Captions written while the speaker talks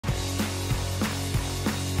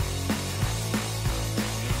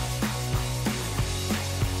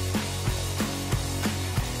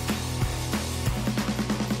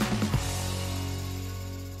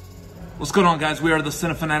What's going on, guys? We are the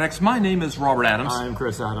Cinefanatics. My name is Robert Adams. I'm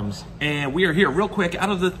Chris Adams. And we are here real quick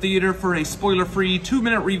out of the theater for a spoiler-free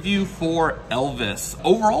 2-minute review for Elvis.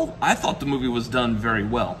 Overall, I thought the movie was done very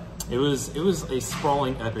well. It was a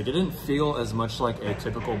sprawling epic. It didn't feel as much like a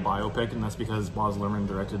typical biopic, and that's because Baz Luhrmann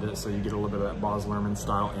directed it, so you get a little bit of that Baz Luhrmann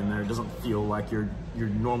style in there. It doesn't feel like your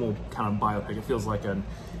normal kind of biopic. It feels like an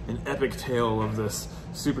epic tale of this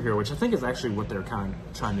superhero, which I think is actually what they're kind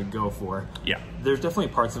of trying to go for. Yeah. There's definitely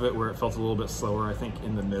parts of it where it felt a little bit slower, I think,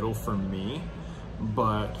 in the middle for me.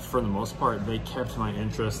 But for the most part, they kept my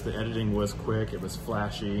interest. The editing was quick. It was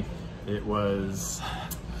flashy. It was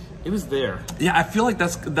there. Yeah, I feel like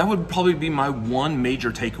that would probably be my one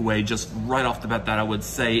major takeaway just right off the bat that I would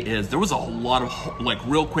say is there was a lot of like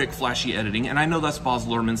real quick flashy editing, and I know that's Baz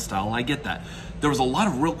Luhrmann's style, I get that. There was a lot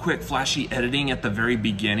of real quick flashy editing at the very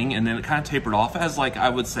beginning, and then it kind of tapered off as, like, I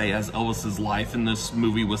would say as Elvis's life in this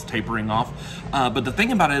movie was tapering off. But the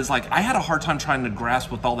thing about it is, like, I had a hard time trying to grasp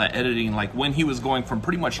with all that editing, like when he was going from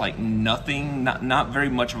pretty much like nothing, not very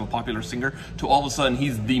much of a popular singer, to all of a sudden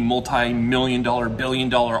he's the multi-million-dollar,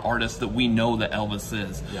 billion-dollar artist that we know that Elvis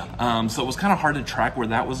is. Yeah. So it was kind of hard to track where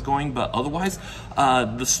that was going, but otherwise,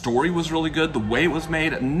 the story was really good. The way it was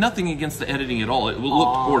made, nothing against the editing at all. It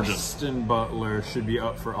looked gorgeous. Austin Butler should be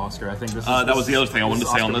up for Oscar. I think this is that was the other thing I wanted to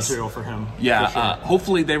say on this. Material for him. Yeah, for sure.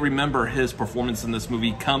 hopefully they remember his performance in this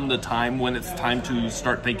movie come the time when it's time to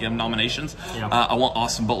start thinking of nominations. Yeah. I want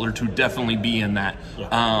Austin Butler to definitely be in that.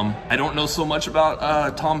 Yeah. I don't know so much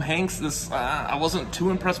about Tom Hanks. I wasn't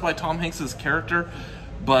too impressed by Tom Hanks' character,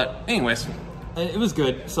 but anyways. It was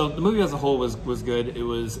good. So the movie as a whole was good.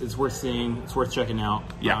 It's worth seeing. It's worth checking out.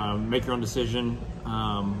 Yeah. Make your own decision.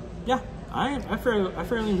 Yeah. I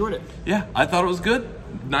fairly enjoyed it. Yeah, I thought it was good.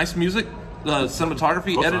 Nice music,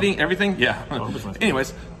 cinematography, editing, everything. Yeah.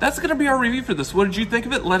 Anyways, that's going to be our review for this. What did you think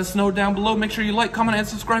of it? Let us know down below. Make sure you like, comment, and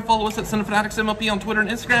subscribe. Follow us at Cinefanatics MLP on Twitter and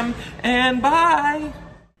Instagram. And bye!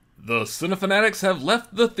 The Cinefanatics have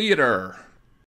left the theater.